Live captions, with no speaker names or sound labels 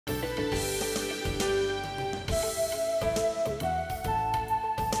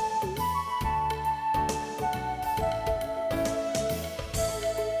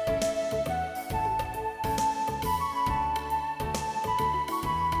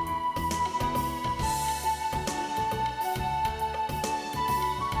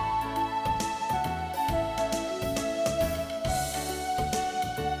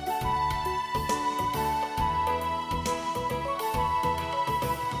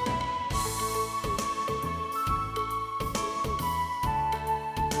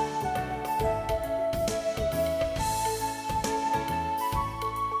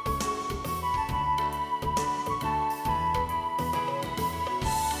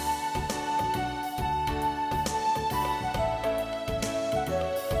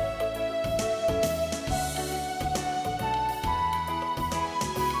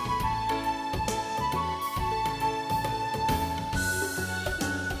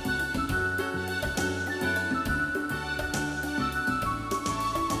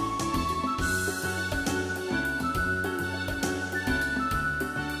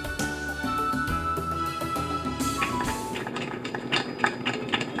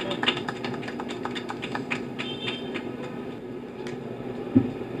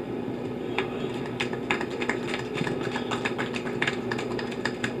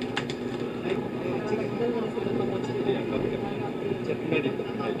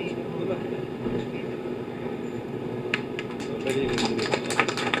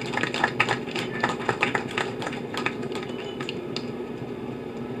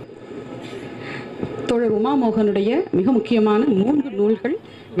தோழர் உமாமோகனுடைய மிக முக்கியமான 3 நூல்கள்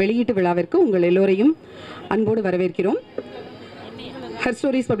வெளியீட்டு விழாவிற்கு உங்கள் எல்லோரையும் அன்போடு வரவேற்கிறோம். ஹர்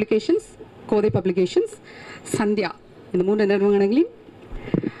ஸ்டோரிஸ் பப்ளிகேஷன்ஸ், கோதை பப்ளிகேஷன்ஸ், சந்தியா, இந்த 3 நிறுவனங்களையும்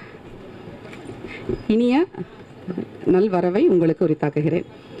இனிய நல்வரவை உங்களுக்கு உரித்தாக்குகிறேன்.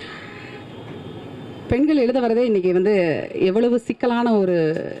 பெண்கள் எழுத வரதே இன்றைக்கி எவ்வளவு சிக்கலான ஒரு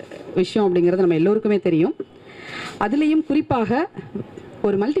விஷயம் அப்படிங்கிறது நம்ம எல்லோருக்குமே தெரியும். அதுலேயும் குறிப்பாக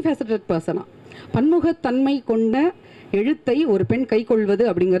ஒரு மல்டிஃபேசட்டட் பர்சனாக பன்முகத்தன்மை கொண்ட எழுத்தை ஒரு பெண் கைக்கொள்வது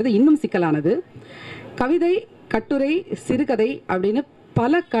அப்படிங்கிறது இன்னும் சிக்கலானது. கவிதை, கட்டுரை, சிறுகதை அப்படின்னு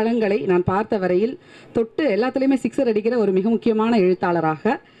பல களங்களை நான் பார்த்த வரையில் தொட்டு எல்லாத்துலேயுமே சிக்ஸர் அடிக்கிற ஒரு மிக முக்கியமான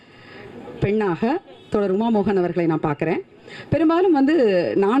எழுத்தாளராக, பெண்ணாக தோழர் உமாமோகன் அவர்களை நான் பார்க்குறேன். பெரும்பாலும்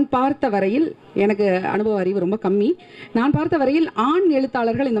நான் பார்த்த வரையில், எனக்கு அனுபவ அறிவு ரொம்ப கம்மி, நான் பார்த்த வரையில் ஆண்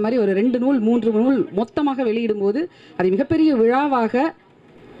எழுத்தாளர்கள் இந்த மாதிரி ஒரு 2 நூல் 3 நூல் மொத்தமாக வெளியிடும்போது அது மிகப்பெரிய விழாவாக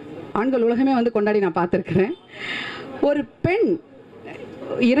ஆண்கள் உலகமே கொண்டாடி நான் பார்த்துருக்கிறேன். ஒரு பெண்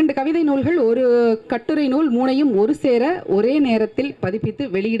 2 கவிதை நூல்கள், ஒரு கட்டுரை நூல், 3ஐயும் ஒரு சேர ஒரே நேரத்தில் பதிப்பித்து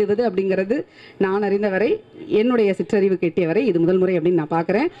வெளியிடுவது அப்படிங்கிறது நான் அறிந்தவரை, என்னுடைய சிற்றறிவு கேட்டியவரை இது முதல் முறை அப்படின்னு நான்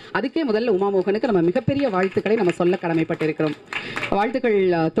பார்க்குறேன். அதுக்கே முதல்ல உமாமோகனுக்கு நம்ம மிகப்பெரிய வாழ்த்துக்களை நம்ம சொல்ல கடமைப்பட்டிருக்கிறோம். வாழ்த்துக்கள்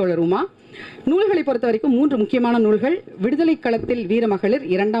தோழர் உமா. நூல்களை பொறுத்த வரைக்கும் 3 முக்கியமான நூல்கள். விடுதலை களத்தில் வீரமகளிர்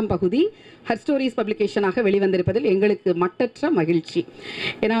 2ஆம் பகுதி ஹர் ஸ்டோரிஸ் பப்ளிகேஷனாக வெளிவந்திருப்பதில் எங்களுக்கு மட்டற்ற மகிழ்ச்சி.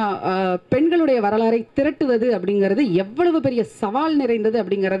 ஏன்னா பெண்களுடைய வரலாறை திரட்டுவது அப்படிங்கிறது எவ்வளவு பெரிய சவால் நிறைந்தது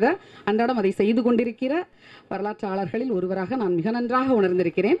அப்படிங்கிறத அன்றாடம் அதை செய்து கொண்டிருக்கிற வரலாற்றாளர்களில் ஒருவராக நான் மிக நன்றாக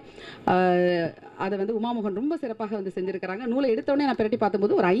உணர்ந்திருக்கிறேன். அதை உமாமோகன் ரொம்ப சிறப்பாக செஞ்சுருக்கிறாங்க. நூலை எடுத்தோடனே நான் பிரட்டி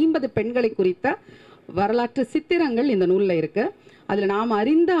பார்த்தபோது ஒரு 50 பெண்களை குறித்த வரலாற்று சித்திரங்கள் இந்த நூலில் இருக்குது. அதில் நாம்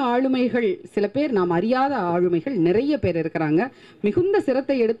அறிந்த ஆளுமைகள் சில பேர், நாம் அறியாத ஆளுமைகள் நிறைய பேர் இருக்கிறாங்க. மிகுந்த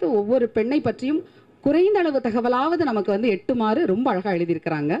சிரத்தை எடுத்து ஒவ்வொரு பெண்ணை பற்றியும் குறைந்த அளவு தகவலாவது நமக்கு எட்டுமாறு ரொம்ப அழகாக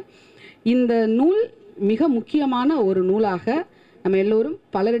எழுதியிருக்கிறாங்க. இந்த நூல் மிக முக்கியமான ஒரு நூலாக நம்ம எல்லோரும்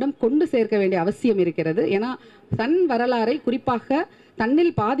பலரிடம் கொண்டு சேர்க்க வேண்டிய அவசியம் இருக்கிறது. ஏன்னா தன் வரலாறை, குறிப்பாக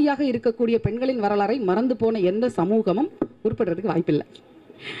தன்னில் பாதியாக இருக்கக்கூடிய பெண்களின் வரலாறை மறந்து போன எந்த சமூகமும் உருப்படுறதுக்கு வாய்ப்பில்லை.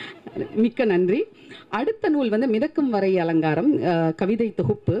 மிக்க நன்றி. அடுத்த நூல் மிதக்கும் வரை அலங்காரம், கவிதை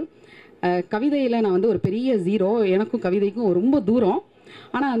தொகுப்பு. கவிதையில் நான் ஒரு பெரிய ஜீரோ, எனக்கும் கவிதைக்கும் ரொம்ப தூரம்.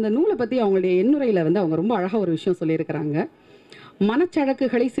 ஆனால் அந்த நூலை பற்றி அவங்களுடைய எண்ணுரையில் அவங்க ரொம்ப அழகாக ஒரு விஷயம் சொல்லியிருக்கிறாங்க.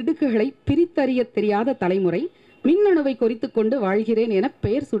 மனச்சழக்குகளை, சிடுக்குகளை பிரித்தறிய தெரியாத தலைமுறை மின்னணுவை குறித்து கொண்டு வாழ்கிறேன் என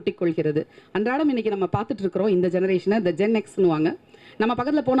பெயர் சூட்டிக் கொள்கிறது. அன்றாடம் இன்னைக்கு நம்ம பார்த்துட்டு இருக்கிறோம் இந்த ஜெனரேஷனை, த ஜென் எக்ஸ்னுவாங்க. நம்ம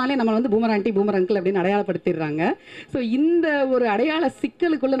பக்கத்தில் போனாலே நம்ம பூமர் ஆண்டி, பூமர் அங்கிள் அப்படின்னு அடையாளப்படுத்திடுறாங்க. ஸோ இந்த ஒரு அடையாள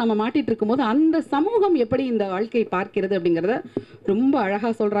சிக்கலுக்குள்ளே நம்ம மாட்டிகிட்டு இருக்கும்போது அந்த சமூகம் எப்படி இந்த வாழ்க்கையை பார்க்கிறது அப்படிங்கிறத ரொம்ப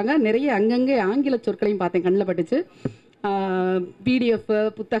அழகாக சொல்கிறாங்க. நிறைய அங்கங்கே ஆங்கில சொற்களையும் பார்த்தேன், கண்ணில் பட்டுச்சு. பிடிஎஃப்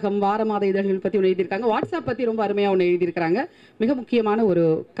புத்தகம், வார மாத இதழ்கள் பற்றி ஒன்று எழுதியிருக்காங்க. வாட்ஸ்அப் பற்றி ரொம்ப அருமையாக ஒன்று எழுதியிருக்கிறாங்க. மிக முக்கியமான ஒரு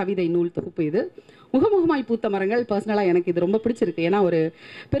கவிதை நூல் தொகுப்பு இது. முகமுகமாய் பூத்த மரங்கள் பர்சனலாக எனக்கு இது ரொம்ப பிடிச்சிருக்கு. ஏன்னா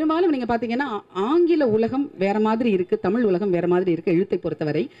பெரும்பாலும் நீங்கள் பார்த்தீங்கன்னா ஆங்கில உலகம் வேறு மாதிரி இருக்குது, தமிழ் உலகம் வேறு மாதிரி இருக்குது. எழுத்தை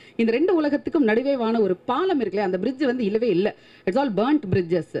பொறுத்தவரை இந்த 2 உலகத்துக்கும் நடுவேவான ஒரு பாலம் இருக்குல்ல, அந்த பிரிட்ஜ் இல்லவே இல்லை. It's all burnt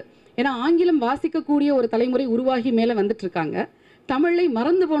bridges. ஏன்னா ஆங்கிலம் வாசிக்கக்கூடிய ஒரு தலைமுறை உருவாகி மேலே வந்துட்டு இருக்காங்க. தமிழை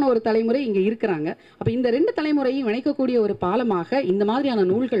மறந்து போன ஒரு தலைமுறை இங்கே இருக்கிறாங்க. அப்போ இந்த 2 தலைமுறையும் இணைக்கக்கூடிய ஒரு பாலமாக இந்த மாதிரியான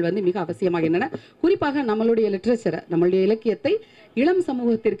நூல்கள் மிக அவசியமாக, என்னென்ன குறிப்பாக நம்மளுடைய லிட்ரேச்சரை, நம்மளுடைய இலக்கியத்தை இளம்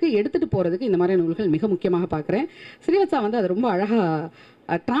சமூகத்திற்கு எடுத்துகிட்டு போகிறதுக்கு இந்த மாதிரியான நூல்கள் மிக முக்கியமாக பார்க்குறேன். ஸ்ரீவத்சா அதை ரொம்ப அழகாக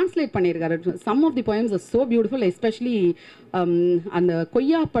டிரான்ஸ்லேட் பண்ணியிருக்காரு. Some of the poems R so beautiful. Especially அந்த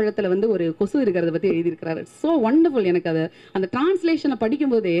கொய்யா பழத்தில் ஒரு கொசு இருக்கிறத பற்றி எழுதியிருக்கிறாரு. So wonderful. எனக்கு அந்த டிரான்ஸ்லேஷனை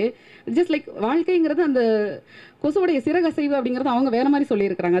படிக்கும்போதே ஜஸ்ட் லைக் வாழ்க்கைங்கிறது அந்த கொசுவுடைய சிறகசைவு அப்படிங்கிறது அவங்க வேறு மாதிரி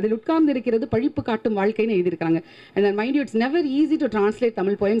சொல்லியிருக்கிறாங்க. அதில் உட்கார்ந்து இருக்கிறது பழிப்பு காட்டும் வாழ்க்கைன்னு எழுதியிருக்காங்க. And mind you, it's never easy to translate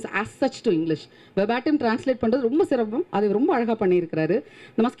Tamil poems as such to English. வெர்பாட்டிம் translate பண்ணுறது ரொம்ப சிறப்பும். அது ரொம்ப அழகாக பண்ணியிருக்கிறாரு.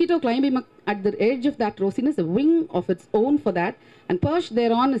 The mosquito climbing at the edge of that rosiness, a wing of its own for that, and perched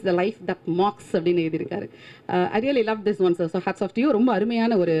thereon is the life that mocks அப்படின்னு எழுதியிருக்காரு. I really love this one, sir. So hats off to you. ரொம்ப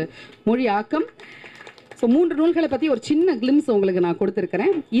அருமையான ஒரு மொழி ஆக்கம். So 3 நூல்களை பற்றி ஒரு சின்ன கிளிம்ஸ் உங்களுக்கு நான்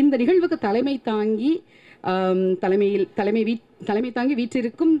கொடுத்துருக்கிறேன். இந்த நிகழ்வுக்கு தலைமை தாங்கி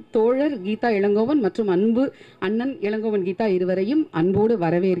வீற்றிருக்கும் தோழர் கீதா இளங்கோவன் மற்றும் அன்பு அண்ணன் இளங்கோவன் கீதா இருவரையும் அன்போடு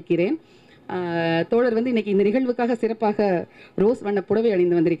வரவேற்கிறேன். தோழர் இன்னைக்கு இந்த நிகழ்வுக்காக சிறப்பாக ரோஸ் வண்ண புடவை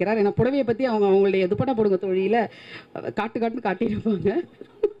அணிந்து வந்திருக்கிறார். ஏன்னா புடவையை பற்றி அவங்களுடைய துப்பட்டா போடுங்க தொழிலில் காட்டியிருப்பாங்க.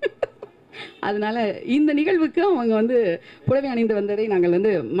 அதனால இந்த நிகழ்வுக்கு அவங்க புடவை அணிந்து வந்ததை நாங்கள்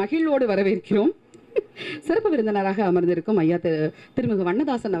மகிழ்வோடு வரவேற்கிறோம். சிறப்பு விருந்தினராக அமர்ந்திருக்கும் ஐயா திருமிகு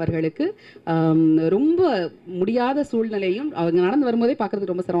வண்ணதாசன் அவர்களுக்கு ரொம்ப முடியாத சூழ்நிலையும் அவங்க நடந்து வரும்போதே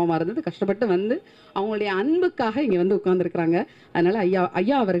பார்க்குறதுக்கு ரொம்ப சிரமமாக இருந்தது. கஷ்டப்பட்டு வந்து அவங்களுடைய அன்புக்காக இங்கே வந்து உட்கார்ந்துருக்குறாங்க. அதனால்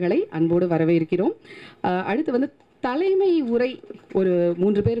ஐயா அவர்களை அன்போடு வரவேற்கிறோம். அடுத்து வந்து தலைமை உரை ஒரு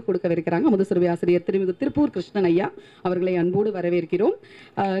 3 பேர் கொடுக்கவிருக்கிறாங்க. முதுசிறுவை ஆசிரியர் திருமிகு திருப்பூர் கிருஷ்ணன் ஐயா அவர்களை அன்போடு வரவேற்கிறோம்.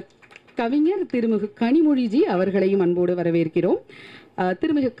 கவிஞர் திருமிகு கனிமொழிஜி அவர்களையும் அன்போடு வரவேற்கிறோம்.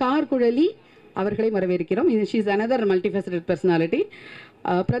 திருமிகு கார்குழலி அவர்களை வரவேற்கிறோம். She is another multifaceted personality.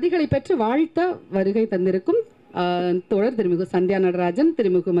 பிரதிகளை பெற்று வாழ்த்த வருகை தந்திருக்கும் தோழர் திருமிகு சந்தியா நடராஜன்,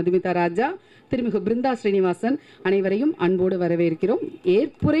 திருமிகு மதுமிதா ராஜா, திருமிகு பிருந்தா ஸ்ரீனிவாசன் அனைவரையும் அன்போடு வரவேற்கிறோம்.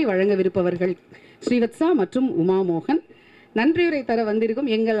 ஏற்புரை வழங்கவிருப்பவர்கள் ஸ்ரீவத்சா மற்றும் உமாமோகன். நன்றியுரை தர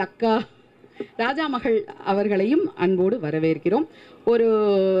வந்திருக்கும் எங்கள் அக்கா ராஜா மகள் அவர்களையும் அன்போடு வரவேற்கிறோம். ஒரு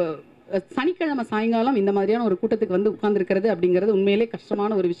சனிக்கிழமை சாயங்காலம் இந்த மாதிரியான ஒரு கூட்டத்துக்கு வந்து உட்கார்ந்துருக்கிறது அப்படிங்கிறது உண்மையிலே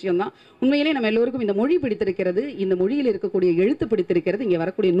கஷ்டமான ஒரு விஷயம்தான். உண்மையிலே நம்ம எல்லோருக்கும் இந்த மொழி பிடித்திருக்கிறது, இந்த மொழியில் இருக்கக்கூடிய எழுத்து பிடித்திருக்கிறது, இங்கே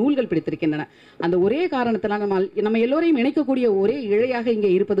வரக்கூடிய நூல்கள் பிடித்திருக்கின்றன. அந்த ஒரே காரணத்தினால் நம்ம எல்லோரையும் இணைக்கக்கூடிய ஒரே இழையாக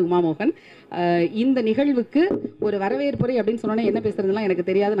இங்கே இருப்பது உமாமோகன். இந்த நிகழ்வுக்கு ஒரு வரவேற்புரை அப்படின்னு சொன்னோன்னே என்ன பேசுறதுலாம் எனக்கு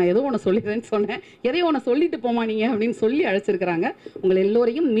தெரியாது. நான் ஏதோ ஒன்று சொல்லிடுறேன்னு சொன்னேன். எதையோ ஒன்று சொல்லிட்டு போமா நீங்கள் அப்படின்னு சொல்லி அழைச்சிருக்கிறாங்க. உங்கள்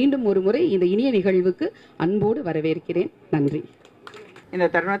எல்லோரையும் மீண்டும் ஒரு முறை இந்த இனிய நிகழ்வுக்கு அன்போடு வரவேற்கிறேன். நன்றி. இந்த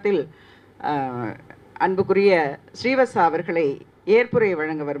தருணத்தில் அன்புக்குரிய ஸ்ரீவத்சா அவர்களை ஏற்புரை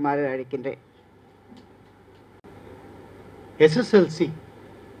வழங்க வருமாறு அழைக்கின்றேன். எஸ்எஸ்எல்சி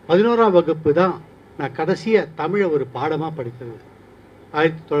 11ஆம் வகுப்பு தான் நான் கடைசியாக தமிழை ஒரு பாடமாக படித்தது.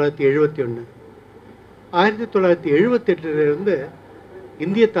 1971. 1978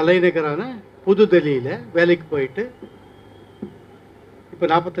 இந்திய தலைநகரான புதுடெல்லியில் வேலைக்கு போயிட்டு இப்போ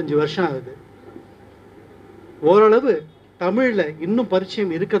 45 வருஷம் ஆகுது. ஓரளவு தமிழில் இன்னும்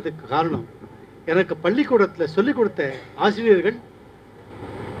பரிச்சயம் இருக்கிறதுக்கு காரணம் எனக்கு பள்ளிக்கூடத்தில் சொல்லிக் கொடுத்த ஆசிரியர்கள்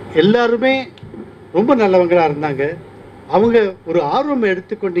எல்லாருமே ரொம்ப நல்லவங்களாக இருந்தாங்க. அவங்க ஒரு ஆர்வம்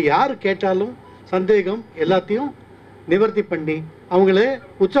எடுத்துக்கொண்டு யார் கேட்டாலும் சந்தேகம் எல்லாத்தையும் நிவர்த்தி பண்ணி அவங்கள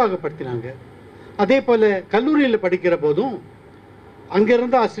உற்சாகப்படுத்தினாங்க. அதே போல் கல்லூரியில் படிக்கிற போதும்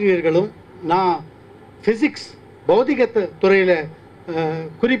அங்கிருந்த ஆசிரியர்களும் நான் ஃபிசிக்ஸ் பௌதிக துறையில்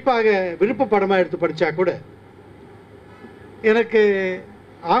குறிப்பாக விருப்ப பாடமாக எடுத்து படித்தா கூட எனக்கு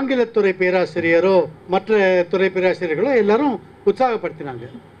ஆங்கிலத்துறை பேராசிரியரோ மற்ற துறை பேராசிரியர்களோ எல்லாரும் உற்சாகப்படுத்தினாங்க.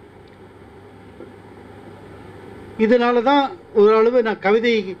 இதனால தான் ஓரளவு நான்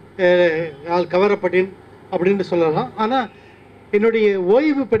கவிதை கவரப்பட்டேன் அப்படின்னு சொல்லலாம். ஆனால் என்னுடைய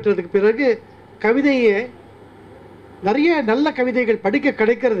ஓய்வு பெற்றதுக்கு பிறகு கவிதையை நிறைய நல்ல கவிதைகள் படிக்க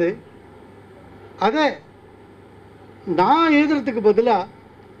கிடைக்கிறது. அதை நான் எழுதுறதுக்கு பதிலாக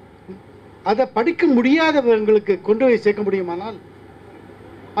அதை படிக்க முடியாதவங்களுக்கு கொண்டு போய் சேர்க்க முடியுமானால்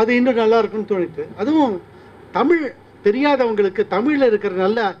அது இன்னும் நல்லா இருக்குன்னு தோணித்து. அதுவும் தமிழ் தெரியாதவங்களுக்கு தமிழில் இருக்கிற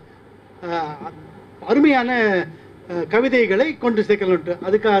நல்ல அருமையான கவிதைகளை கொண்டு சேர்க்கணுன்ட்டு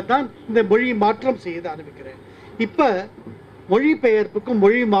அதுக்காகத்தான் இந்த மொழி மாற்றம் செய்ய ஆரம்பிக்கிறேன். இப்போ மொழிபெயர்ப்புக்கும்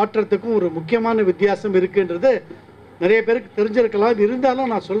மொழி மாற்றத்துக்கும் ஒரு முக்கியமான வித்தியாசம் இருக்குன்றது நிறைய பேருக்கு தெரிஞ்சிருக்கலாம்.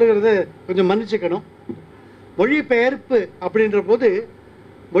 இருந்தாலும் நான் சொல்லுகிறத கொஞ்சம் மன்னிச்சுக்கணும். மொழிபெயர்ப்பு அப்படின்ற போது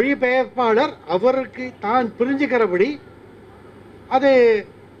மொழிபெயர்ப்பாளர் அவருக்கு தான் புரிஞ்சுக்கிறபடி அதை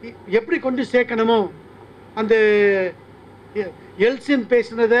எப்படி கொண்டு சேர்க்கணுமோ, அந்த எல்சின்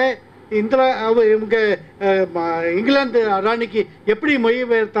பேசினதை இவங்க இங்கிலாந்து ராணிக்கு எப்படி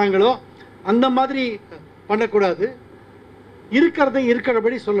மொழிபெயர்த்தாங்களோ அந்த மாதிரி பண்ணக்கூடாது. இருக்கிறதை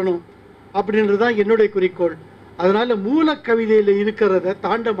இருக்கிறபடி சொல்லணும் அப்படின்றது தான் என்னுடைய குறிக்கோள். அதனால் மூல கவிதையில் இருக்கிறத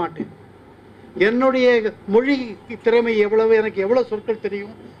தாண்ட மாட்டேன். என்னுடைய மொழி திறமை எவ்வளவு, எனக்கு எவ்வளோ சொற்கள்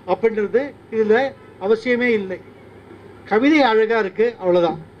தெரியும் அப்படின்றது இதில் அவசியமே இல்லை. கவிதை அழகாக இருக்குது,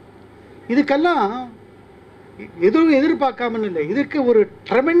 அவ்வளோதான். இதுக்கெல்லாம் எதுவும் எதிர்பார்க்காமன்னு இல்லை. இதுக்கு ஒரு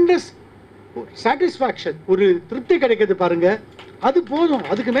ட்ரெமெண்டஸ் சாட்டிஸ்ஃபேக்ஷன், ஒரு திருப்தி கிடைக்கிது பாருங்கள், அது போதும்.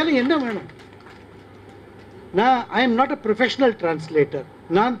 அதுக்கு மேலே என்ன வேணும்? I am not a professional translator.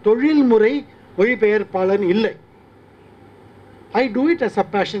 நான் தொழில்முறை மொழிபெயர்ப்பாளன் இல்லை. ஐ do it as a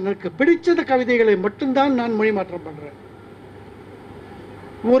fashion. எனக்கு பிடிச்சத கவிதைகளை மட்டும்தான் நான் மொழி மாற்றம் பண்ணுறேன்.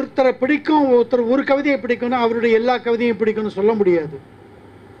 ஒருத்தரை பிடிக்கும், ஒருத்தர் ஒரு கவிதையை பிடிக்கும்னா அவருடைய எல்லா கவிதையும் பிடிக்கும்னு சொல்ல முடியாது.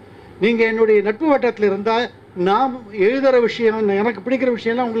 நீங்கள் என்னுடைய நட்பு வட்டத்தில் இருந்தால் நான் எழுதுகிற விஷயம், எனக்கு பிடிக்கிற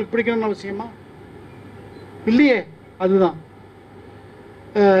விஷயம்லாம் உங்களுக்கு பிடிக்கணும்னு அவசியமா இல்லையே. அதுதான்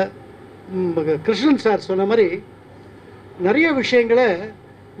கிருஷ்ணன் சார் சொன்ன மாதிரி நிறைய விஷயங்களை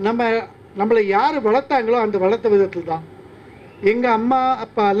நம்மளை யார் வளர்த்தாங்களோ அந்த வளர்த்த விதத்தில் தான். எங்கள் அம்மா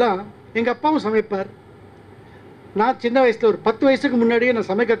அப்பாலாம், எங்கள் அப்பாவும் சமைப்பார். நான் சின்ன வயசில் ஒரு 10 வயசுக்கு முன்னாடியே நான்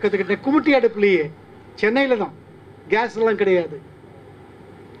சமைக்க கற்றுக்கிட்டேன். குமுட்டி அடுப்புலையே, சென்னையில் தான், கேஸ்லாம் கிடையாது.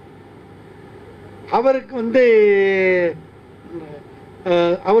 அவருக்கு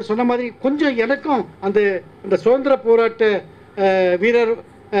அவர் சொன்ன மாதிரி கொஞ்சம் எனக்கும் அந்த சுதந்திர போராட்ட வீரர்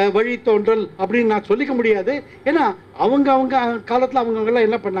வழித்தோன்றல் அப்படின்னு நான் சொல்லிக்க முடியாது. ஏன்னா அவங்க காலத்தில் அவங்கெல்லாம்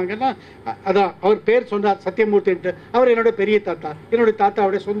என்ன பண்ணாங்கன்னா, அதான் அவர் பேர் சொன்னார் சத்தியமூர்த்தின்ட்டு. அவர் என்னோட பெரிய தாத்தா, என்னுடைய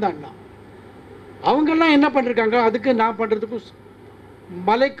தாத்தாவுடைய சொந்த அண்ணா. அவங்கெல்லாம் என்ன பண்ணிருக்காங்க, அதுக்கு நான் பண்ணுறதுக்கும்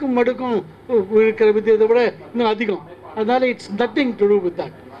மலைக்கும் மடுக்கும் இருக்கிற வித்தியத்தை விட இன்னும் அதிகம். அதனால it's nothing to do with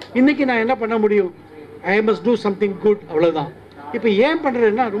that. இன்னைக்கு நான் என்ன பண்ண முடியும், I must do something good, அவ்வளோதான். இப்போ ஏன்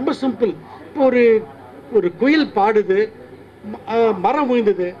பண்ணுறதுன்னா ரொம்ப சிம்பிள். இப்போ ஒரு குயில் பாடுது, மரம்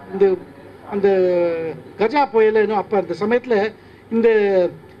விழுந்தது, அந்த கஜா புயல். அப்போ அந்த சமயத்தில் இந்த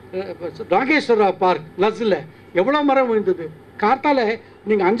நாகேஸ்வரா பார்க் லஸ்ஸில் எவ்வளோ மரம் விழுந்தது. காத்தால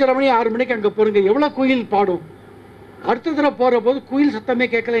நீங்கள் 5:30 மணி 6 மணிக்கு அங்கே போகிறீங்க, எவ்வளோ குயில் பாடும். அடுத்த தடவை போகிற போது குயில் சத்தமே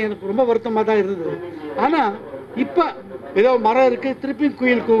கேட்கல. எனக்கு ரொம்ப வருத்தமாக தான் இருந்தது. ஆனால் இப்போ ஏதோ மரம் இருக்குது, திருப்பி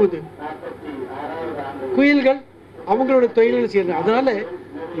குயில் கூவுது. குயில்கள் அவங்களோட தொழில்கள் செய்யணும். அதனால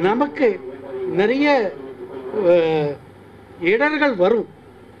நமக்கு நிறைய இடர்கள் வரும்,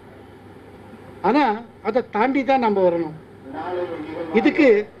 ஆனால் அதை தாண்டி தான் நம்ம வரணும். இதுக்கு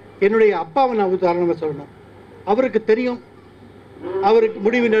என்னுடைய அப்பாவை நான் உதாரணமாக சொல்லணும். அவருக்கு தெரியும், அவருக்கு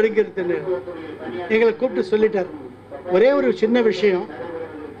முடிவு நெருங்கிறதுன்னு எங்களை கூப்பிட்டு சொல்லிட்டார். ஒரே ஒரு சின்ன விஷயம்,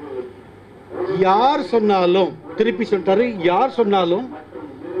 யார் சொன்னாலும், திருப்பி சொல்லிட்டாரு, யார் சொன்னாலும்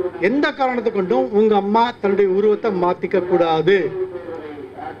எந்த காரணத்தை கொண்டும் உங்க அம்மா தன்னுடைய உருவத்தை மாத்திக்க கூடாது.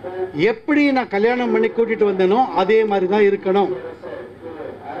 எப்படி நான் கல்யாணம் பண்ணி கூட்டிட்டு வந்தேனோ அதே மாதிரி தான் இருக்கணும்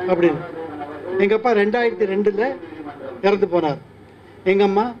அப்படின்னு. எங்க அப்பா 2002 இறந்து போனார். எங்க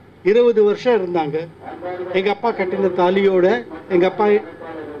அம்மா 20 வருஷம் இருந்தாங்க. எங்க அப்பா கட்டின தாலியோட எங்க அப்பா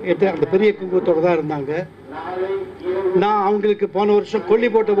அந்த பெரிய குங்குமத்தோட தான் இருந்தாங்க. நான் அவங்களுக்கு போன வருஷம் கொல்லி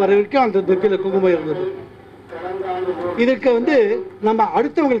போட்டு வர வரைக்கும் அந்த துக்கில குங்குமம் இருந்தது. இதுக்கு நம்ம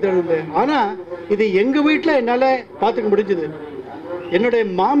அடுத்தவங்களுக்கு தெரியுது. ஆனா இது எங்க வீட்டுல என்னால பாத்துக்க முடிஞ்சது. என்னுடைய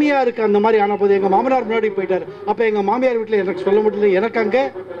மாமியாருக்கு அந்த மாதிரி ஆன போது எங்க மாமனார் முன்னாடி போயிட்டாரு. அப்ப எங்க மாமியார் வீட்டுல எனக்கு சொல்ல முடியல, எனக்கு அங்க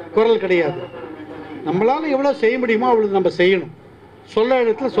குரல் கிடையாது. நம்மளால எவ்வளவு செய்ய முடியுமோ அவ்வளவு நம்ம செய்யணும். சொல்ல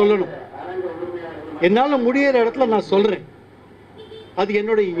இடத்துல சொல்லணும். என்னால முடியற இடத்துல நான் சொல்றேன். அது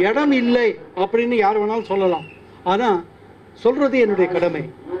என்னுடைய இடம் இல்லை அப்படின்னு யார் வேணாலும் சொல்லலாம். ஆனா சொல்றது என்னுடைய கடமை,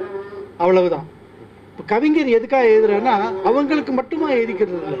 அவ்வளவுதான். இப்போ கவிஞர் எதுக்காக எழுதுறான்னா அவங்களுக்கு மட்டுமா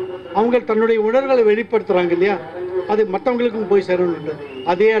எழுதிக்கிறது இல்லை, அவங்க தன்னுடைய உணர்வுகளை வெளிப்படுத்துறாங்க இல்லையா, அது மற்றவங்களுக்கும் போய் சேரணும்.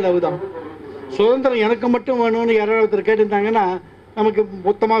 அதே அளவு தான். சுதந்திரம் எனக்கு மட்டும் வேணும்னு யாராவது ஒருத்தர் கேட்டிருந்தாங்கன்னா நமக்கு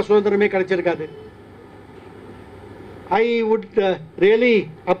மொத்தமாக சுதந்திரமே கிடைச்சிருக்காது. I would really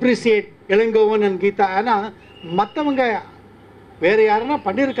appreciate Elangovan and Geetha. ஆனால் மற்றவங்க வேறு யாருன்னா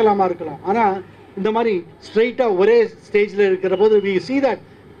பண்ணியிருக்கலாமா இருக்கலாம். ஆனால் இந்த மாதிரி ஸ்ட்ரைட்டாக ஒரே ஸ்டேஜில் இருக்கிற போது வி சீ தட்,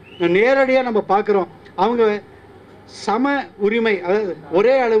 நேரடியாக நம்ம பார்க்குறோம். அவங்க சம உரிமை, அதாவது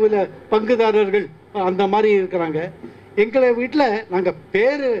ஒரே அளவில் பங்குதாரர்கள் அந்த மாதிரி இருக்கிறாங்க. எங்களை வீட்டில் நாங்கள்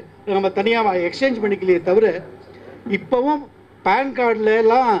பேர் நம்ம தனியாக எக்ஸ்சேஞ்ச் பண்ணிக்கலையே தவிர, இப்போவும் பேன்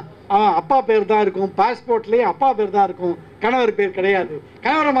கார்டிலலாம் அப்பா பேர் தான் இருக்கும், பாஸ்போர்ட்லேயே அப்பா பேர் தான் இருக்கும், கணவர் பேர் கிடையாது.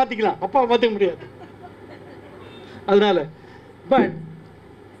 கணவரை மாற்றிக்கலாம், அப்பா மாற்றிக்க முடியாது. அதனால பட்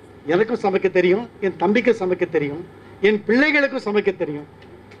எனக்கும் சமைக்க தெரியும், என் தம்பிக்கும் சமைக்க தெரியும், என் பிள்ளைகளுக்கும் சமைக்க தெரியும்.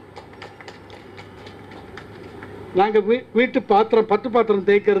 நாங்கள் வீட்டு பாத்திரம், பத்து பாத்திரம்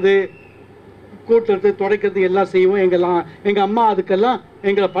தேய்க்கிறது, கூட்டுறது, துடைக்கிறது எல்லாம் செய்வோம். எங்கள் அம்மா அதுக்கெல்லாம்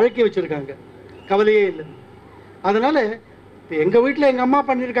எங்களை பழக்கி வச்சுருக்காங்க, கவலையே இல்லை. அதனால் எங்கள் வீட்டில் எங்கள் அம்மா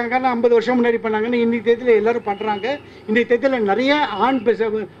பண்ணியிருக்காங்கன்னா 50 வருஷம் முன்னாடி பண்ணாங்கன்னு இன்றைக்கு தேதியில் எல்லோரும் பண்ணுறாங்க. இன்றைக்கு தேதியில் நிறைய ஆண்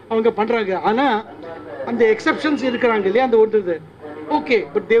அவங்க பண்ணுறாங்க. ஆனால் அந்த எக்ஸப்ஷன்ஸ் இருக்கிறாங்க இல்லையா, அந்த ஒன்றுது okay,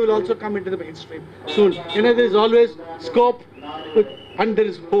 but they will also come in to the main stream சூன். ஏன்னா there is always scope and there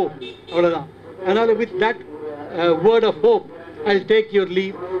is hope, அவ்வளோதான். அதனால் with that word of hope I'll take your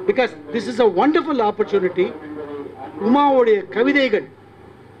leave, because this is a wonderful opportunity. உமாவுடைய கவிதைகள்,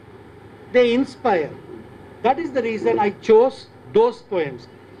 they inspire. That is the reason I chose those poems.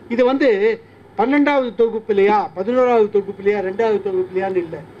 இது 12வது தொகுப்புலையா 11வது தொகுப்புலையா 2வது தொகுப்புலையான்னு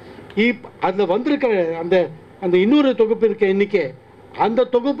இல்லை, அதில் வந்திருக்கிற அந்த இன்னொரு தொகுப்பு இருக்க இன்னைக்கு அந்த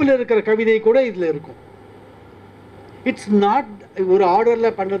தொகுப்பில் இருக்கிற கவிதை கூட இதில் இருக்கும். இட்ஸ் நாட் ஒரு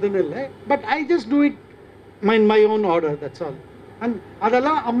ஆர்டரில் பண்ணுறதுன்னு இல்லை, but I just do it my own order, that's all.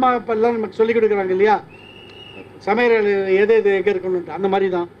 அதெல்லாம் அம்மா அப்பெல்லாம் நமக்கு சொல்லிக் கொடுக்குறாங்க இல்லையா, சமையல் எது எங்கே இருக்கணும்ட்டு, அந்த மாதிரி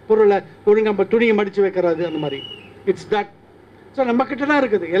தான். பொருளை ஒழுங்கு நம்ம துணியை மடித்து வைக்கிறது, அந்த மாதிரி. It's that. ஸோ நம்மக்கிட்ட தான்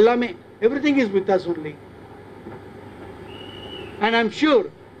இருக்குது எல்லாமே. Every thing is with us only. And I am sure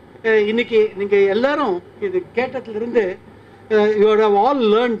இன்னைக்கு நீங்கள் எல்லாரும் இது கேட்டதுலேருந்து you have all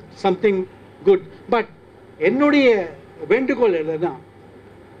learn something good. But என்னுடைய வேண்டுகோள் என்னன்னா,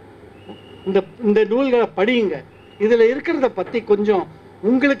 இந்த நூல்களை படியுங்க. இதில் இருக்கிறத பற்றி கொஞ்சம்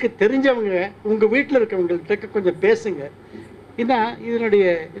உங்களுக்கு தெரிஞ்சவங்க உங்கள் வீட்டில் இருக்கவங்கள்ட்ட கொஞ்சம் பேசுங்க. ஏன்னா இதனுடைய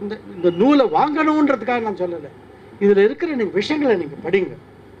இந்த நூலை வாங்கணுன்றதுக்காக நான் சொல்லலை. இதில் இருக்கிற விஷயங்களை நீங்கள் படிங்க.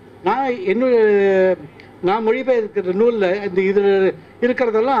 நான் மொழிபெயர்க்கிற நூலில் இதில்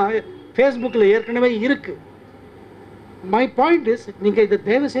இருக்கிறதெல்லாம் ஃபேஸ்புக்கில் ஏற்கனவே இருக்குது. மை பாயிண்ட் இஸ், நீங்கள் இதை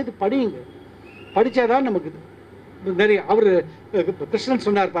தயவு செய்து படியுங்க. படித்தாதான் நமக்கு நிறைய அவர் கிருஷ்ணன்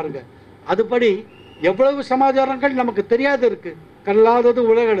சொன்னார் பாருங்க, அதுபடி எவ்வளவு சமாச்சாரங்கள் நமக்கு தெரியாது இருக்குது, கல்லாதது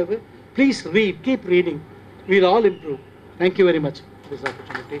உலகளவு. Please read, keep reading, we'll all improve. Thank you very much for this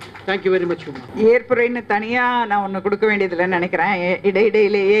opportunity. Thank you very much, Uma. ஏற்புரைன்னு தனியாக நான் ஒன்று கொடுக்க வேண்டியதில்லைன்னு நினைக்கிறேன்.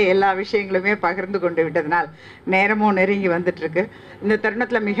 இடையிடையிலேயே எல்லா விஷயங்களுமே பகிர்ந்து கொண்டு விட்டதுனால் நேரமும் நெருங்கி வந்துட்டுருக்கு. இந்த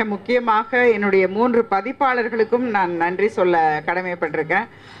தருணத்தில் மிக முக்கியமாக என்னுடைய 3 பதிப்பாளர்களுக்கும் நான் நன்றி சொல்ல கடமைப்பட்டிருக்கேன்.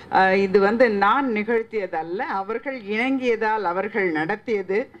 இது நான் நிகழ்த்தியதல்ல, அவர்கள் இணங்கியதால் அவர்கள்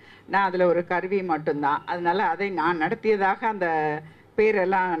நடத்தியது. நான் அதில் ஒரு கருவி மட்டும்தான். அதனால் அதை நான் நடத்தியதாக அந்த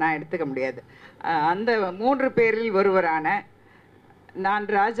பேரெல்லாம் நான் எடுத்துக்க முடியாது. அந்த 3 பேரில் ஒருவரான நான்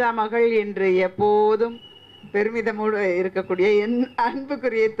ராஜா மகள் என்று எப்போதும் பெருமிதமோடு இருக்கக்கூடிய என்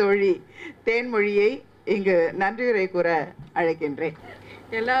அன்புக்குரிய தோழி தேன்மொழியை இங்கு நன்றியுரை கூற அழைக்கின்றேன்.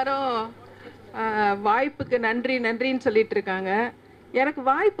 எல்லாரும் வாய்ப்புக்கு நன்றி நன்றின்னு சொல்லிட்டு இருக்காங்க. எனக்கு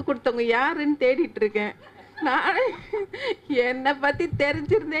வாய்ப்பு கொடுத்தவங்க யாருன்னு தேடிட்டு இருக்கேன். நான் என்னை பற்றி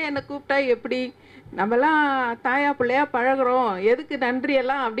தெரிஞ்சிருந்தேன் என்னை கூப்பிட்டா எப்படி? நம்மலாம் தாயா பிள்ளையா பழகிறோம், எதுக்கு நன்றி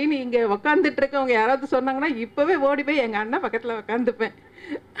எல்லாம் அப்படின்னு இங்கே உக்காந்துட்டு இருக்கவங்க யாராவது சொன்னாங்கன்னா இப்போவே ஓடி போய் எங்கள் அண்ணன் பக்கத்தில் உக்காந்துப்பேன்.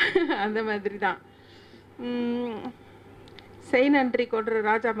 அந்த மாதிரி தான். செய் நன்றி கொன்ற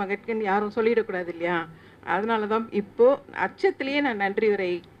ராஜா மகட்குன்னு யாரும் சொல்லிடக்கூடாது இல்லையா? அதனால தான் இப்போது அச்சத்திலேயே நான் நன்றி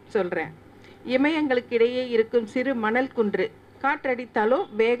உரை சொல்கிறேன். இமயங்களுக்கு இடையே இருக்கும் சிறு மணல் குன்று காற்றடித்தாலோ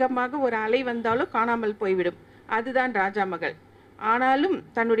வேகமாக ஒரு அலை வந்தாலோ காணாமல் போய்விடும். அதுதான் ராஜா மகள். ஆனாலும்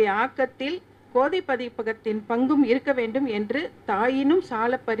தன்னுடைய ஆக்கத்தில் கோதை பதிப்பகத்தின் பங்கும் இருக்க வேண்டும் என்று தாயினும்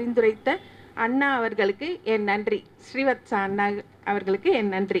சால பரிந்துரைத்த அண்ணா அவர்களுக்கு என் நன்றி. ஸ்ரீவத்சா அண்ணா அவர்களுக்கு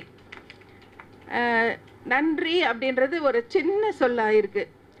என் நன்றி. நன்றி அப்படின்றது ஒரு சின்ன சொல்லாயிருக்கு.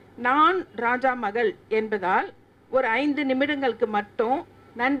 நான் ராஜா மகள் என்பதால் ஒரு 5 நிமிடங்களுக்கு மட்டும்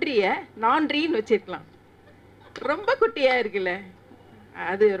நன்றியை நான்றின்னு வச்சிருக்கலாம். ரொம்ப குட்டியாக இருக்குல்ல,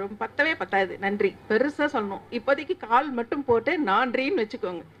 அது ரொம்ப பத்தவே பத்தாது. நன்றி பெருசாக சொல்லணும். இப்போதைக்கு கால் மட்டும் போட்டு நான்றின்னு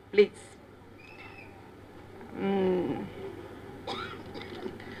வச்சுக்கோங்க ப்ளீஸ்.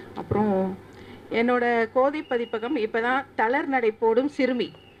 அப்புறம் என்னோட கோதை பதிப்பகம் இப்போ தான் தளர் நடை போடும் சிறுமி.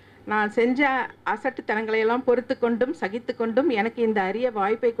 நான் செஞ்ச அசட்டுத்தனங்களையெல்லாம் பொறுத்து கொண்டும் சகித்து கொண்டும் எனக்கு இந்த அரிய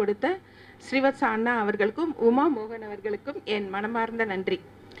வாய்ப்பை கொடுத்த ஸ்ரீவத்சா அண்ணா அவர்களுக்கும் உமா மோகன் அவர்களுக்கும் என் மனமார்ந்த நன்றி.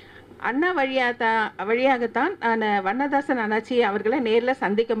 அண்ணா வழியாகத்தான் நான் வண்ணதாசன் அண்ணாச்சி அவர்களை நேரில்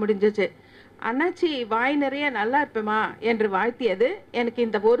சந்திக்க முடிஞ்சிச்சு. அண்ணாச்சி வாய் நிறைய நல்லா இருப்பேமா என்று வாழ்த்தியது எனக்கு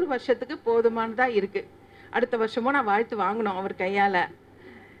இந்த 1 வருஷத்துக்கு போதுமானதாக இருக்குது. அடுத்த வருஷமும் நான் வாழ்த்து வாங்கணும் அவர் கையால்.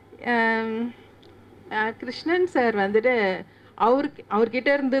 கிருஷ்ணன் சார் வந்துட்டு அவர்கிட்ட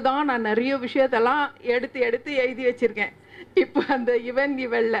இருந்து தான் நான் நிறைய விஷயத்தெல்லாம் எடுத்து எழுதி வச்சுருக்கேன். இப்போ அந்த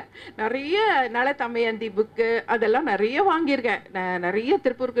இவளில் நிறைய நலத்தமையந்தி புக்கு அதெல்லாம் நிறைய வாங்கியிருக்கேன். நான் நிறைய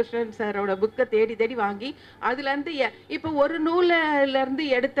திருப்பூர் கிருஷ்ணன் சாரோட புக்கை தேடி வாங்கி அதுலேருந்து இப்போ ஒரு நூலிலேருந்து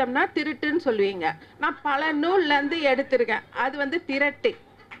எடுத்தோம்னா திருட்டுன்னு சொல்லுவீங்க. நான் பல நூல்லேருந்து எடுத்திருக்கேன். அது திரட்டு.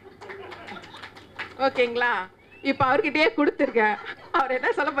 ஓகேங்களா? இப்போ அவர்கிட்டயே கொடுத்துருக்கேன். அவர் என்ன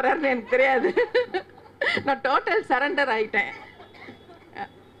சொல்ல போகிறாருன்னு எனக்கு தெரியாது. நான் டோட்டல் சரண்டர் ஆகிட்டேன்.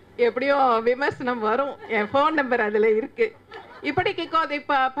 எப்படியும் விமர்சனம் வரும். என் ஃபோன் நம்பர் அதில் இருக்குது. இப்படிக்கு கோதை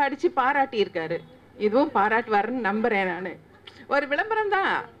படித்து பாராட்டியிருக்காரு. இதுவும் பாராட்டுவாருன்னு நம்புகிறேன். நான் ஒரு விளம்பரம்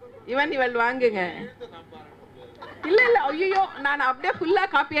தான். இவள் வாங்குங்க. இல்லை ஐயோ, நான் அப்படியே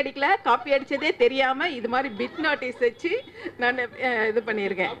ஃபுல்லாக காப்பி அடிக்கல. காப்பி அடித்ததே தெரியாமல் இது மாதிரி பிட் நோட்டீஸ் வச்சு நான் இது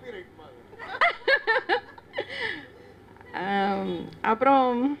பண்ணியிருக்கேன்.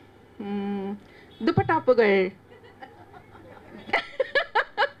 அப்புறம் துப்பட்டாப்புகள்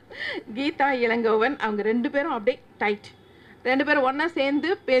கீதா இளங்கோவன் அவங்க 2 பேரும் அப்படியே டைட். 2 பேரும் ஒன்றா சேர்ந்து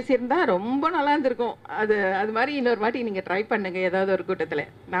பேசியிருந்தா ரொம்ப நல்லா இருந்திருக்கும். அது மாதிரி இன்னொரு வாட்டி நீங்கள் ட்ரை பண்ணுங்கள் ஏதாவது ஒரு கூட்டத்தில்.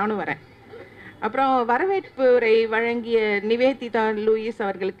 நானும் வரேன். அப்புறம் வரவேற்பு உரை வழங்கிய நிவேதிதா லூயிஸ்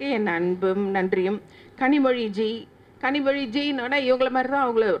அவர்களுக்கு என் அன்பும் நன்றியும். கனிமொழி ஜீனோட இவங்கள மாதிரி தான்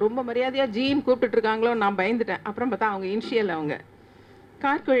அவங்கள ரொம்ப மரியாதையாக ஜீன் கூப்பிட்டுட்ருக்காங்களோ நான் பயந்துட்டேன். அப்புறம் பார்த்தா அவங்க இனிஷியல் அவங்க.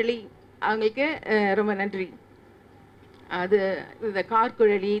 கார்குழலி அவங்களுக்கு ரொம்ப நன்றி. அது இந்த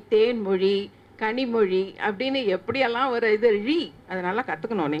கார்குழலி தேன்மொழி கனிமொழி அப்படின்னு எப்படியெல்லாம் ஒரு இது அதனால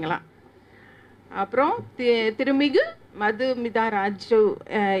கற்றுக்கணும் நீங்களாம். அப்புறம் திருமிகு மதுமிதா ராஜு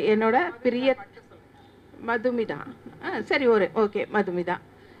என்னோட பிரிய மதுமிதா சரி ஓகே மதுமிதா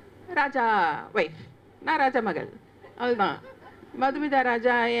ராஜா ஒய்ஃப், நான் ராஜா மகள், அதுதான் மதுமிதா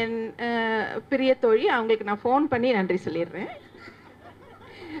ராஜா என் பிரிய தோழி. அவங்களுக்கு நான் ஃபோன் பண்ணி நன்றி சொல்லிடுறேன்.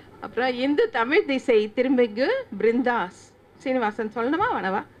 அப்புறம் இந்து தமிழ் திசை திருமிகு பிருந்தாஸ் சீனிவாசன் சொல்லணுமா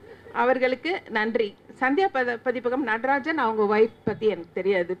வேணவா அவர்களுக்கு நன்றி. சந்தியா பதிப்பகம் நடராஜன், அவங்க ஒய்ஃப் பற்றி எனக்கு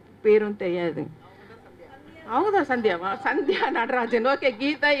தெரியாது, பேரும் தெரியாது. அவங்க தான் சந்தியாவா? சந்தியா நடராஜன். ஓகே,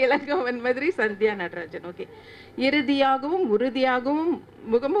 கீதா இளங்கவன் மாதிரி சந்தியா நடராஜன். ஓகே. இறுதியாகவும் உறுதியாகவும்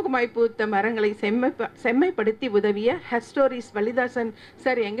முகமுகமாய் பூத்த மரங்களை செம்மைப்படுத்தி உதவிய ஹெஸ்டோரிஸ் வலிதாசன்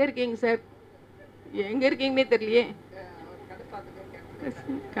சார். எங்கே இருக்கீங்க சார்? எங்கே இருக்கீங்கன்னே தெரியலையே.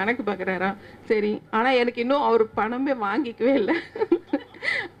 கணக்கு பார்க்குறாரா? சரி, ஆனால் எனக்கு இன்னும் அவர் பணமே வாங்கிக்கவே இல்லை.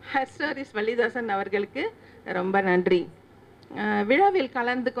 ஹெஸ்டோரிஸ் வலிதாசன் அவர்களுக்கு ரொம்ப நன்றி. விழாவில்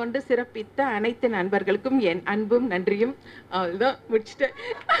கலந்து கொண்டு சிறப்பித்த அனைத்து நண்பர்களுக்கும் என் அன்பும் நன்றியும். அவ்வளோதான், முடிச்சுட்டேன்.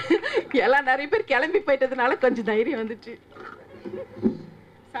 எல்லாம் நிறைய பேர் கிளம்பி போயிட்டதுனால கொஞ்சம் தைரியம் வந்துச்சு.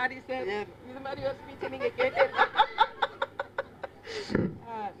 சாரி சார், இது மாதிரி ஒரு ஸ்பீச்சை நீங்கள் கேட்டு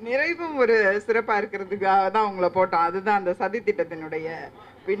நிறைவும் ஒரு சிறப்பா இருக்கிறதுக்காக தான் உங்களை போட்டோம். அதுதான் அந்த சதி திட்டத்தினுடைய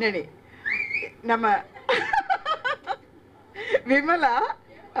பின்னணி. நம்ம விமலா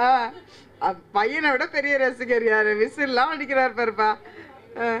பையனை விட பெரிய ரசிகர் யாரு, விசில்லாம் அடிக்கிறார் பாருப்பா.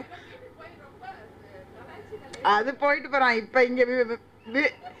 அது போயிட்டு போறான். இப்ப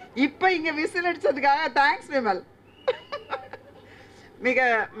இங்க விசில் அடிச்சதுக்காக தேங்க்ஸ் விமல். மிக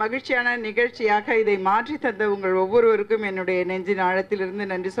மகிழ்ச்சியான நிகழ்ச்சியாக இதை மாற்றி தந்த உங்கள் ஒவ்வொருவருக்கும் என்னுடைய நெஞ்சின் ஆழத்திலிருந்து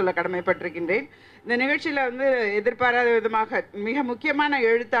நன்றி சொல்ல கடமைப்பட்டிருக்கின்றேன். இந்த நிகழ்ச்சியில் எதிர்பாராத விதமாக மிக முக்கியமான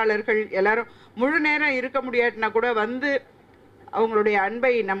எழுத்தாளர்கள் எல்லாரும் முழு நேரம் இருக்க முடியாட்டினா கூட அவங்களுடைய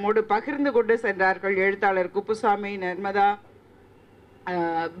அன்பை நம்மோடு பகிர்ந்து கொண்டு சென்றார்கள். எழுத்தாளர் குப்புசாமி, நர்மதா,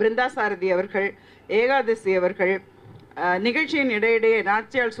 பிருந்தா சாரதி அவர்கள், ஏகாதசி அவர்கள், நிகழ்ச்சியின் இடையிடையே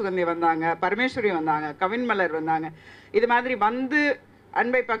நாச்சியால் சுகந்தி வந்தாங்க, பரமேஸ்வரி வந்தாங்க, கவின்மலர் வந்தாங்க. இது மாதிரி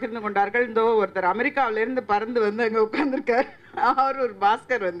அன்பை பகிர்ந்து கொண்டார்கள். இந்த ஒருத்தர் அமெரிக்காவிலேருந்து பறந்து அங்கே உட்கார்ந்துருக்கார். அவர் ஒரு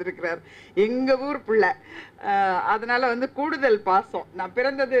பாஸ்கர் வந்திருக்கிறார், எங்கள் ஊர் பிள்ளை. அதனால் கூடுதல் பாசம். நான்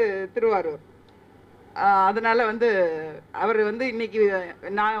பிறந்தது திருவாரூர், அதனால் அவர் இன்னைக்கு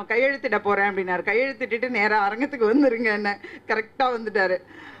நான் கையெழுத்திட போகிறேன் அப்படின்னாரு. கையெழுத்திட்டு நேராக அரங்கத்துக்கு வந்துருங்க, என்ன கரெக்டாக வந்துட்டார்.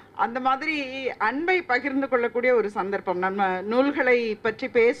 அந்த மாதிரி அன்பை பகிர்ந்து கொள்ளக்கூடிய ஒரு சந்தர்ப்பம். நம்ம நூல்களை பற்றி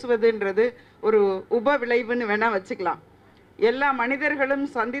பேசுவதுன்றது ஒரு உப விளைவுன்னு வேணால் வச்சுக்கலாம். எல்லா மனிதர்களும்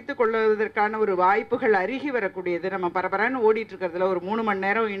சந்தித்து கொள்வதற்கான ஒரு வாய்ப்புகள் அருகி வரக்கூடியது. நம்ம பரபரன்னு ஓடிட்டு இருக்கிறதுல ஒரு 3 மணி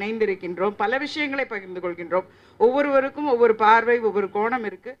நேரம் இணைந்திருக்கின்றோம், பல விஷயங்களை பகிர்ந்து கொள்கின்றோம். ஒவ்வொருவருக்கும் ஒவ்வொரு பார்வை, ஒவ்வொரு கோணம்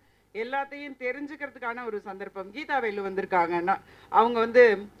இருக்குது. எல்லாத்தையும் தெரிஞ்சுக்கிறதுக்கான ஒரு சந்தர்ப்பம். கீதா வேலு வந்திருக்காங்கன்னா அவங்க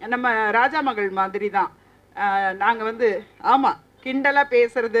நம்ம ராஜா மகள் மாதிரி தான். நாங்கள் ஆமாம் கிண்டலாக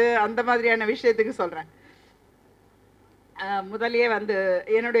பேசுறது அந்த மாதிரியான விஷயத்துக்கு சொல்கிறேன். முதலியே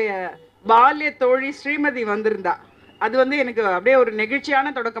என்னுடைய பால்ய தோழி ஸ்ரீமதி வந்திருந்தா. அது எனக்கு அப்படியே ஒரு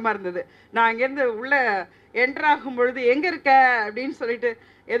நெகிழ்ச்சியான தொடக்கமாக இருந்தது. நான் அங்கேருந்து உள்ளே என்ட்ராகும் பொழுது எங்கே இருக்க அப்படின்னு சொல்லிட்டு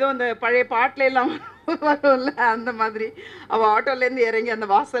ஏதோ அந்த பழைய பாட்டில எல்லாம் வரும்ல, அந்த மாதிரி அவள் ஆட்டோலேருந்து இறங்கி அந்த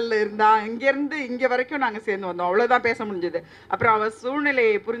வாசலில் இருந்தா. இங்கேருந்து இங்கே வரைக்கும் நாங்கள் சேர்ந்து வந்தோம், அவ்வளோதான் பேச முடிஞ்சது. அப்புறம் அவள்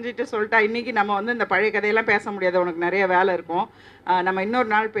சூழ்நிலையை புரிஞ்சுட்டு சொல்லிட்டா, இன்றைக்கி நம்ம இந்த பழைய கதையெல்லாம் பேச முடியாது, உனக்கு நிறைய வேலை இருக்கும், நம்ம இன்னொரு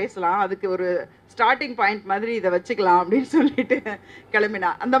நாள் பேசலாம், அதுக்கு ஒரு ஸ்டார்டிங் பாயிண்ட் மாதிரி இதை வச்சுக்கலாம் அப்படின்னு சொல்லிட்டு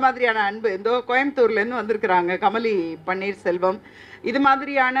கிளம்பினா. அந்த மாதிரியான அன்பு இந்த கோயம்புத்தூர்லேருந்து வந்திருக்கிறாங்க கமலி பன்னீர்செல்வம். இது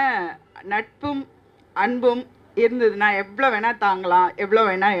மாதிரியான நட்பும் அன்பும் இருந்ததுன்னா எவ்வளோ வேணால் தாங்கலாம், எவ்வளோ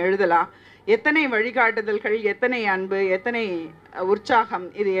வேணால் எழுதலாம். எத்தனை வழிகாட்டுதல்கள், எத்தனை அன்பு, எத்தனை உற்சாகம்,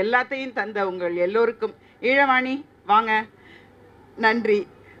 இது எல்லாத்தையும் தந்த உங்கள் எல்லோருக்கும் ஈழவாணி வாங்க நன்றி.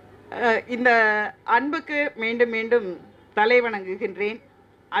 இந்த அன்புக்கு மீண்டும் மீண்டும் தலை வணங்குகின்றேன்.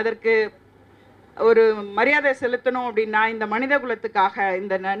 அதற்கு ஒரு மரியாதை செலுத்தணும் அப்படின்னா இந்த மனித குலத்துக்காக,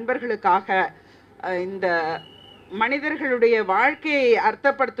 இந்த நண்பர்களுக்காக, இந்த மனிதர்களுடைய வாழ்க்கையை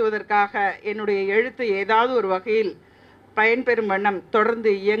அர்த்தப்படுத்துவதற்காக என்னுடைய எழுத்து ஏதாவது ஒரு வகையில் பயன்பெறும் வண்ணம் தொடர்ந்து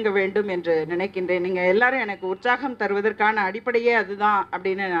இயங்க வேண்டும் என்று நினைக்கின்றேன். நீங்கள் எல்லாரும் எனக்கு உற்சாகம் தருவதற்கான அடிப்படையே அதுதான்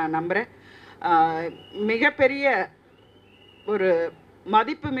அப்படின்னு நான் நம்புகிறேன். மிகப்பெரிய ஒரு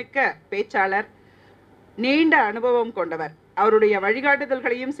மதிப்புமிக்க பேச்சாளர், நீண்ட அனுபவம் கொண்டவர், அவருடைய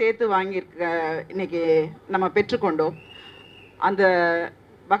வழிகாட்டுதல்களையும் சேர்த்து வாங்கியிருக்க இன்னைக்கு நம்ம பெற்றுக்கொண்டோம். அந்த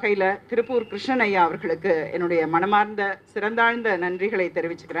வகையில் திருப்பூர் கிருஷ்ணன் ஐயா அவர்களுக்கு என்னுடைய மனமார்ந்த சிறந்தாழ்ந்த நன்றிகளை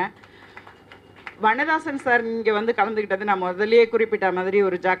தெரிவிச்சுக்கிறேன். வனதாசன் சார் இங்கே கலந்துக்கிட்டது நான் முதலியே குறிப்பிட்ட மாதிரி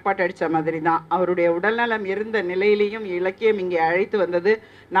ஒரு ஜாக்பாட் அடித்த மாதிரி தான். அவருடைய உடல்நலம் இருந்த நிலையிலையும் இலக்கியம் இங்கே அழைத்து வந்தது.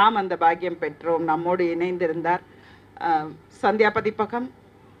 நாம் அந்த பாக்கியம் பெற்றோம், நம்மோடு இணைந்திருந்தார். சந்தியா பதிப்பகம்,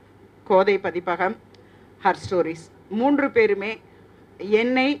 கோதை பதிப்பகம், ஹர் ஸ்டோரிஸ் 3 பேருமே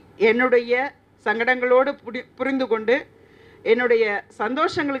என்னுடைய சங்கடங்களோடு புரிந்து கொண்டு, என்னுடைய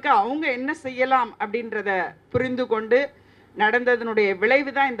சந்தோஷங்களுக்கு அவங்க என்ன செய்யலாம் அப்படின்றத புரிந்து கொண்டு நடந்ததனுடைய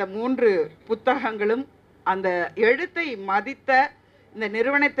விளைவு தான் இந்த 3 புத்தகங்களும். அந்த எழுத்தை மதித்த இந்த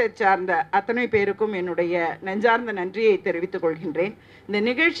நிறுவனத்தை சார்ந்த அத்தனை பேருக்கும் என்னுடைய நெஞ்சார்ந்த நன்றியை தெரிவித்துக் கொள்கின்றேன். இந்த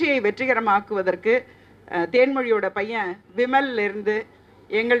நிகழ்ச்சியை வெற்றிகரமாக்குவதற்கு தேன்மொழியோட பையன் விமல்லேருந்து,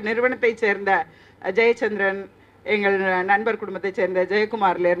 எங்கள் நிறுவனத்தை சேர்ந்த ஜெயச்சந்திரன், எங்கள் நண்பர் குடும்பத்தை சேர்ந்த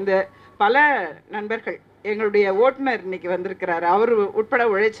ஜெயக்குமார்லேருந்து பல நண்பர்கள், எங்களுடைய ஓட்டுநர் இன்னைக்கு வந்திருக்கிறாரு, அவர் உட்பட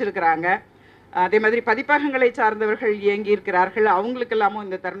உழைச்சிருக்கிறாங்க. அதே மாதிரி பதிப்பகங்களை சார்ந்தவர்கள் இயங்கி இருக்கிறார்கள், அவங்களுக்கெல்லாமும்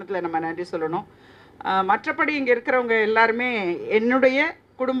இந்த தருணத்தில் நம்ம நன்றி சொல்லணும். மற்றபடி இங்கே இருக்கிறவங்க எல்லாருமே என்னுடைய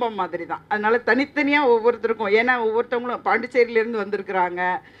குடும்பம் மாதிரி தான். அதனால் தனித்தனியாக ஒவ்வொருத்தருக்கும், ஏன்னா ஒவ்வொருத்தவங்களும் பாண்டிச்சேரியிலேருந்து வந்திருக்கிறாங்க,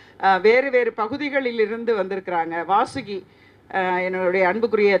 வேறு வேறு பகுதிகளிலிருந்து வந்திருக்கிறாங்க. வாசுகி என்னுடைய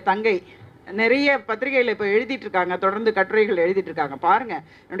அன்புக்குரிய தங்கை நிறைய பத்திரிகையில் இப்போ எழுதிட்டுருக்காங்க, தொடர்ந்து கட்டுரைகள் எழுதிட்டுருக்காங்க. பாருங்கள்,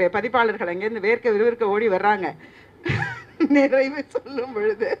 என்னுடைய பதிப்பாளர்கள் அங்கேருந்து வேர்க்க விறுவிற்க ஓடி வர்றாங்க நிறைவு சொல்லும்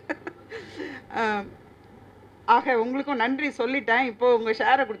பொழுது. ஆக உங்களுக்கும் நன்றி சொல்லிட்டேன். இப்போது உங்கள்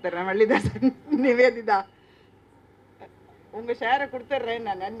ஷேரை கொடுத்துட்றேன். வள்ளிதாசன், நிவேதிதா, உங்கள் ஷேரை கொடுத்துட்றேன்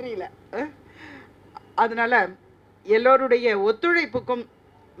நான் நன்றியில். அதனால் எல்லோருடைய ஒத்துழைப்புக்கும்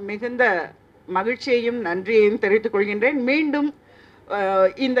மிகுந்த மகிழ்ச்சியையும் நன்றியையும் தெரிவித்துக் கொள்கின்றேன். மீண்டும்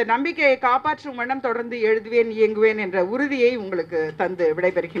இந்த நம்பிக்கையை காப்பாற்றும் வண்ணம் தொடர்ந்து எழுதுவேன், இயங்குவேன் என்ற உறுதியை உங்களுக்கு தந்து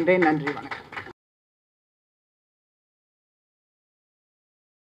விடைபெறுகின்றேன். நன்றி, வணக்கம்.